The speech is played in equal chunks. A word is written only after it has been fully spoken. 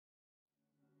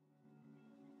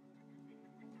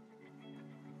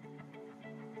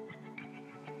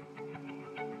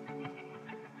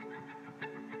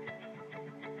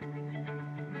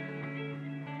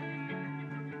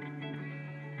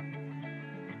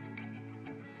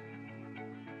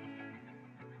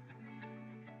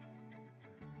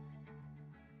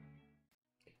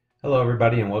Hello,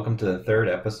 everybody, and welcome to the third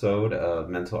episode of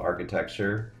Mental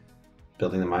Architecture,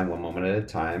 Building the Mind One Moment at a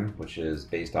Time, which is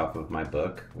based off of my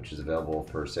book, which is available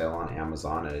for sale on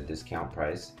Amazon at a discount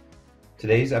price.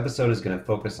 Today's episode is going to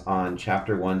focus on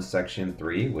Chapter 1, Section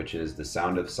 3, which is the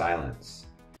sound of silence.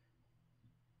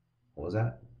 What was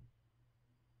that?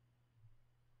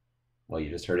 Well,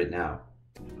 you just heard it now.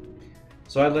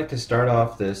 So I'd like to start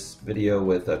off this video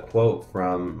with a quote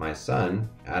from my son,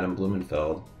 Adam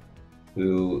Blumenfeld,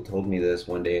 who told me this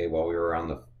one day while we were on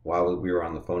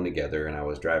the phone together and I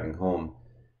was driving home,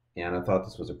 and I thought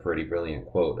this was a pretty brilliant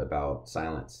quote about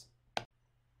silence.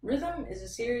 Rhythm is a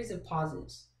series of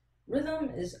pauses. Rhythm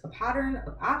is a pattern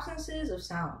of absences of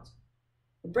sound.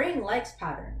 The brain likes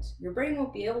patterns. Your brain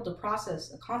won't be able to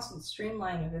process a constant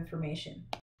streamline of information.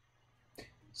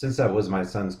 Since that was my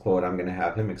son's quote, I'm going to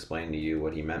have him explain to you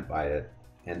what he meant by it,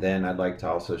 and then I'd like to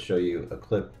also show you a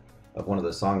clip of one of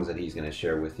the songs that he's going to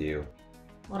share with you.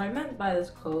 What I meant by this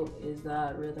quote is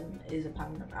that rhythm is a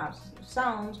pattern of absence of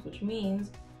sounds, which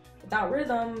means without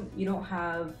rhythm, you don't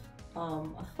have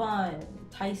a fun,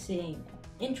 enticing,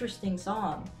 interesting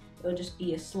song. It'll just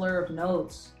be a slur of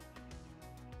notes.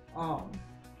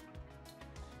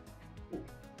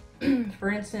 For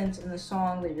instance, in the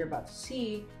song that you're about to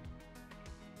see,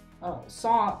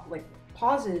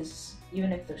 pauses,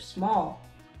 even if they're small,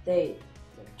 they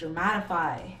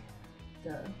dramatify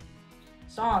the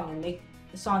song and make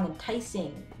the song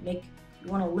enticing, make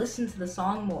you want to listen to the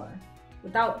song more.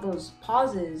 Without those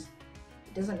pauses,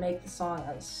 it doesn't make the song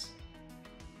as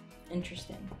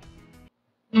interesting.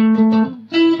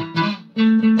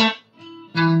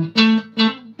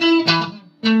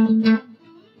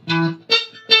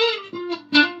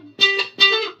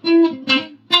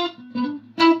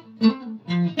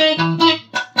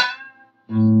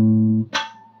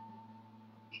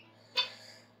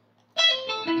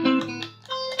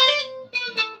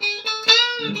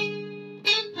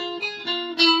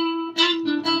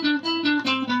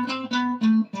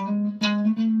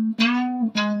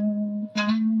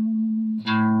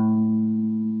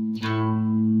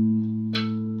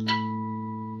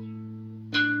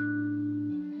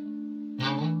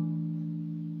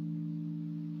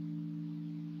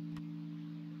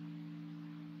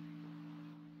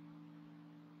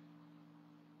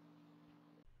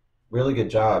 Really good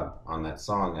job on that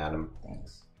song, Adam.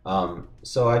 Thanks.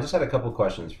 So I just had a couple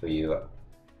questions for you.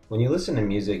 When you listen to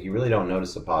music, you really don't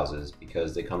notice the pauses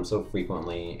because they come so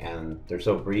frequently and they're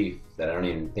so brief that I don't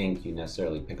even think you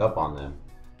necessarily pick up on them.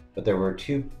 But there were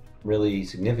two really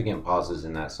significant pauses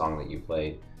in that song that you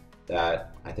played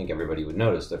that I think everybody would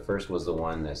notice. The first was the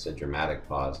one that said dramatic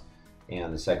pause,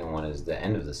 and the second one is the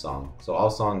end of the song. So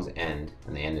all songs end,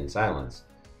 and they end in silence.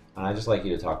 And I'd just like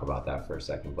you to talk about that for a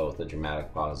second, both the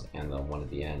dramatic pause and the one at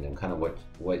the end, and kind of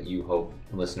what you hope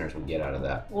listeners would get out of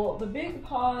that. Well, the big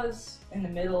pause in the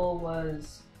middle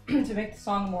was to make the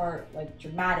song more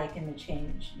dramatic in the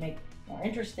change, make it more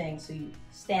interesting so it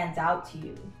stands out to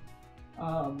you.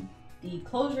 The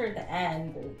closure at the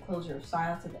end, the closure of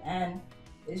silence at the end,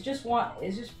 is just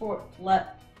to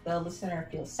let the listener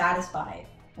feel satisfied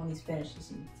when he's finished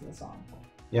listening to the song.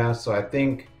 Yeah, so I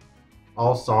think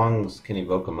all songs can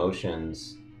evoke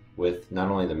emotions with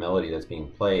not only the melody that's being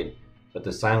played, but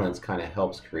the silence kind of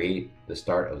helps create the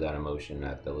start of that emotion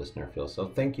that the listener feels. So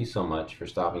thank you so much for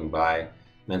stopping by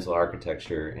Mental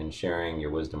Architecture and sharing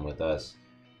your wisdom with us,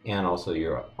 and also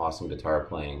your awesome guitar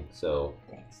playing. So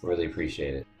Thanks. Really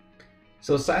appreciate it.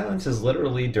 So silence is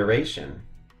literally duration,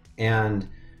 and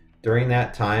during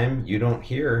that time you don't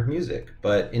hear music,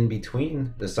 but in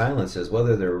between the silences,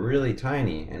 whether they're really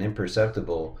tiny and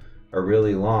imperceptible or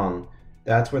really long,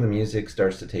 that's where the music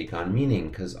starts to take on meaning,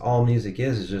 because all music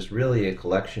is just really a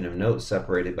collection of notes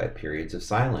separated by periods of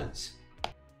silence.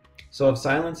 So if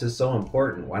silence is so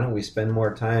important, why don't we spend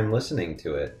more time listening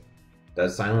to it?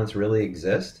 Does silence really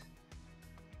exist?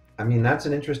 I mean, that's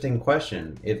an interesting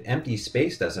question. If empty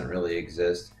space doesn't really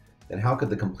exist, then how could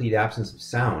the complete absence of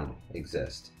sound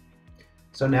exist?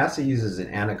 So NASA uses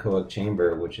an anechoic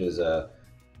chamber, which is a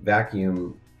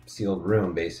vacuum sealed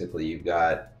room. Basically, you've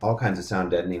got all kinds of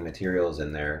sound deadening materials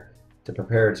in there to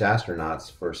prepare its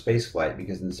astronauts for space flight,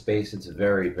 because in space it's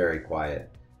very, very quiet.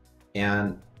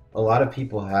 And a lot of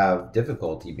people have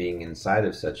difficulty being inside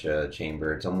of such a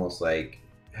chamber. It's almost like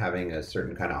having a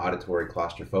certain kind of auditory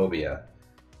claustrophobia.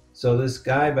 So this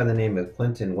guy by the name of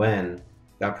Clinton Wen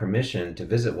got permission to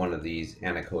visit one of these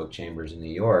anechoic chambers in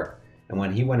New York, and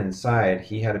when he went inside,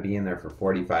 he had to be in there for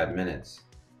 45 minutes.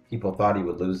 People thought he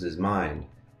would lose his mind.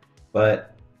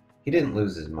 But he didn't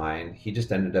lose his mind. He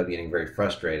just ended up getting very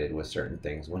frustrated with certain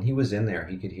things. When he was in there,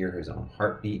 he could hear his own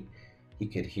heartbeat. He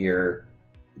could hear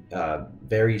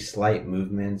very slight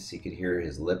movements. He could hear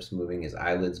his lips moving, his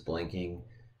eyelids blinking.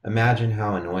 Imagine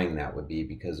how annoying that would be,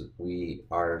 because we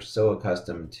are so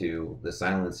accustomed to the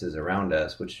silences around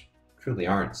us, which truly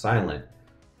aren't silent,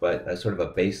 but a sort of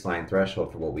a baseline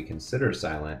threshold for what we consider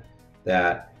silent,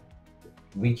 that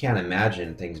we can't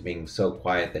imagine things being so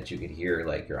quiet that you could hear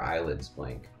like your eyelids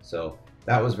blink. So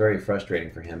that was very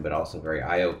frustrating for him, but also very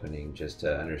eye-opening, just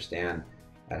to understand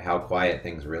at how quiet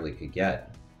things really could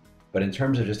get. But in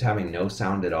terms of just having no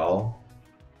sound at all,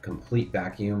 complete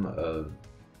vacuum of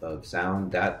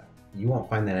sound, that you won't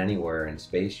find that anywhere in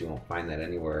space. You won't find that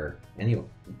anywhere.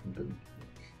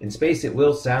 In space, it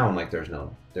will sound like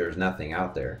there's nothing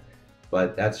out there,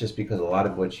 but that's just because a lot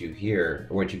of what you hear,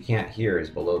 or what you can't hear, is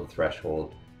below the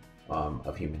threshold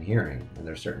of human hearing. And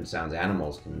there's certain sounds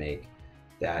animals can make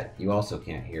that you also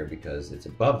can't hear because it's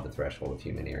above the threshold of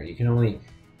human hearing. You can only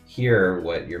hear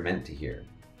what you're meant to hear.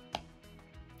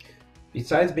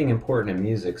 Besides being important in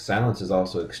music, silence is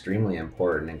also extremely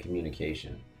important in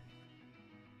communication.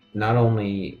 Not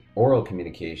only oral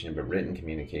communication, but written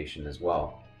communication as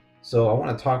well. So I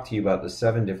want to talk to you about the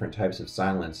 7 different types of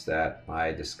silence that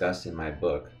I discuss in my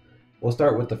book. We'll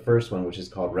start with the first one, which is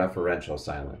called referential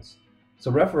silence.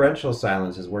 So referential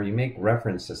silence is where you make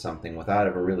reference to something without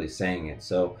ever really saying it.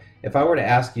 So if I were to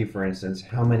ask you, for instance,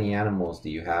 how many animals do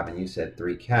you have, and you said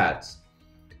 3 cats,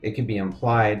 it could be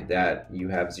implied that you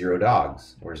have 0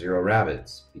 dogs or 0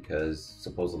 rabbits, because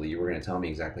supposedly you were going to tell me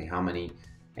exactly how many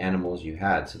animals you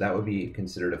had. So that would be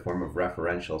considered a form of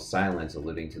referential silence,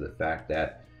 alluding to the fact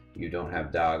that you don't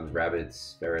have dogs,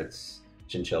 rabbits, ferrets,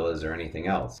 chinchillas, or anything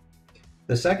else.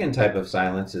 The second type of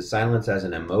silence is silence as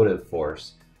an emotive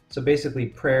force. So basically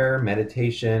prayer,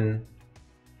 meditation,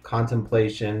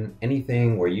 contemplation,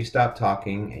 anything where you stop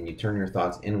talking and you turn your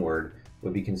thoughts inward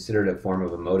would be considered a form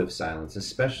of emotive silence,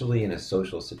 especially in a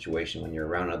social situation when you're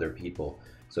around other people.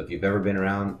 So if you've ever been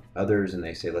around others and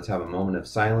they say, let's have a moment of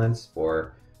silence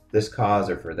for this cause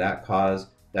or for that cause,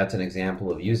 that's an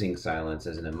example of using silence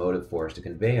as an emotive force to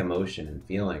convey emotion and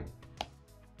feeling.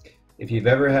 If you've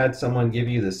ever had someone give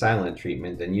you the silent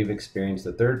treatment, then you've experienced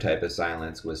the third type of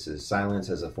silence, which is silence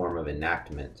as a form of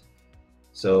enactment.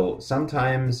 So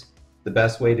sometimes the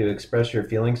best way to express your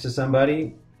feelings to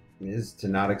somebody is to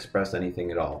not express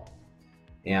anything at all.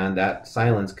 And that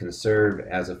silence can serve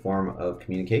as a form of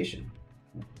communication.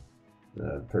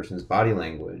 The person's body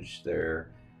language,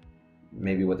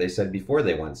 maybe what they said before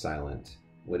they went silent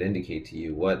would indicate to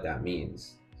you what that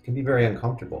means. It can be very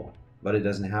uncomfortable, but it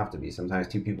doesn't have to be. Sometimes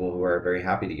 2 people who are very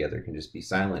happy together can just be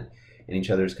silent in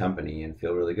each other's company and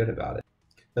feel really good about it.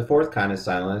 The fourth kind of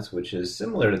silence, which is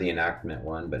similar to the enactment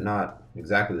one, but not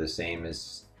exactly the same,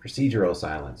 is procedural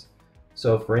silence.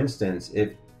 So for instance,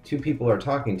 if 2 people are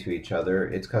talking to each other,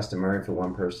 it's customary for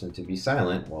one person to be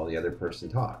silent while the other person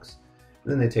talks.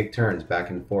 And then they take turns back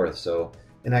and forth. So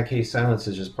in that case, silence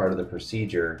is just part of the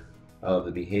procedure of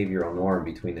the behavioral norm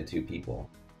between the 2 people.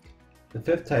 The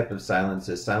fifth type of silence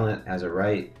is silent as a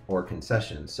right or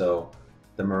concession. So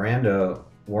the Miranda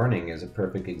warning is a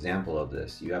perfect example of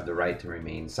this. You have the right to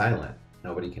remain silent.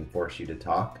 Nobody can force you to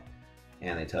talk,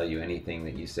 and they tell you anything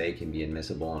that you say can be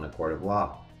admissible in a court of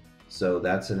law. So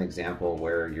that's an example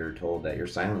where you're told that your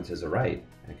silence is a right.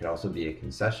 It could also be a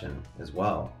concession as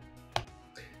well.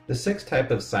 The sixth type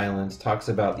of silence talks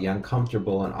about the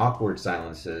uncomfortable and awkward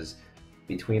silences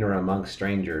between or amongst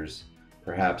strangers,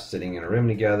 perhaps sitting in a room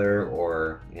together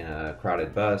or in a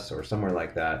crowded bus or somewhere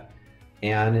like that.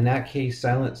 And in that case,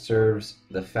 silence serves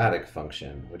the phatic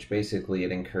function, which basically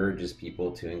it encourages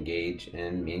people to engage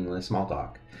in meaningless small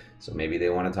talk. So maybe they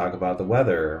want to talk about the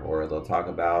weather, or they'll talk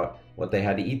about what they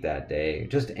had to eat that day,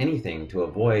 just anything to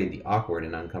avoid the awkward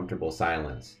and uncomfortable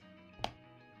silence.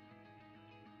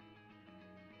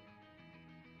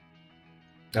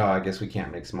 Oh, I guess we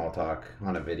can't make small talk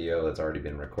on a video that's already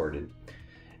been recorded.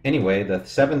 Anyway, the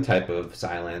seventh type of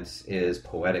silence is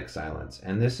poetic silence.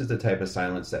 And this is the type of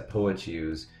silence that poets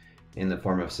use in the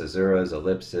form of caesuras,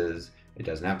 ellipses. It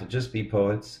doesn't have to just be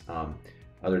poets.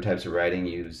 Other types of writing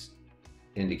use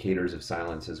indicators of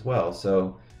silence as well.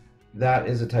 So that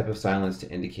is a type of silence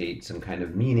to indicate some kind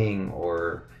of meaning,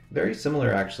 or very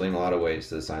similar actually in a lot of ways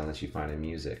to the silence you find in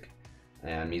music.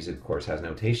 And music, of course, has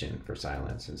notation for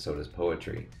silence, and so does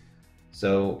poetry.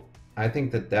 So I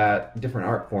think that different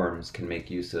art forms can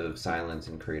make use of silence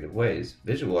in creative ways.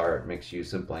 Visual art makes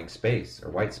use of blank space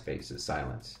or white space as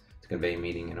silence to convey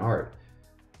meaning in art.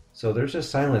 So there's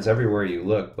just silence everywhere you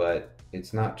look, but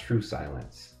it's not true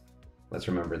silence. Let's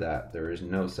remember that. There is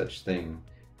no such thing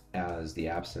as the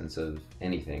absence of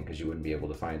anything, because you wouldn't be able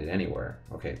to find it anywhere.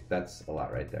 Okay, that's a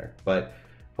lot right there, but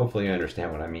hopefully you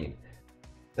understand what I mean.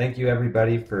 Thank you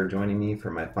everybody for joining me for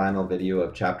my final video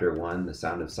of Chapter 1, The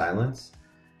Sound of Silence.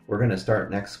 We're going to start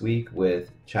next week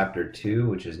with Chapter 2,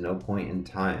 which is No Point in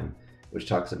Time, which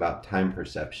talks about time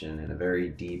perception in a very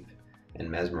deep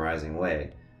and mesmerizing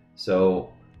way.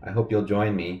 So I hope you'll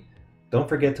join me. Don't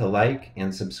forget to like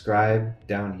and subscribe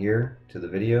down here to the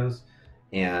videos,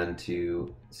 and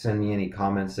to send me any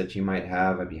comments that you might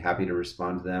have. I'd be happy to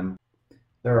respond to them.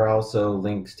 There are also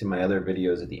links to my other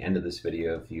videos at the end of this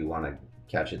video if you want to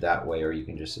catch it that way, or you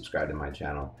can just subscribe to my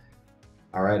channel.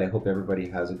 Alright, I hope everybody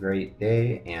has a great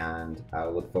day, and I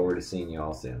look forward to seeing you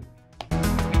all soon.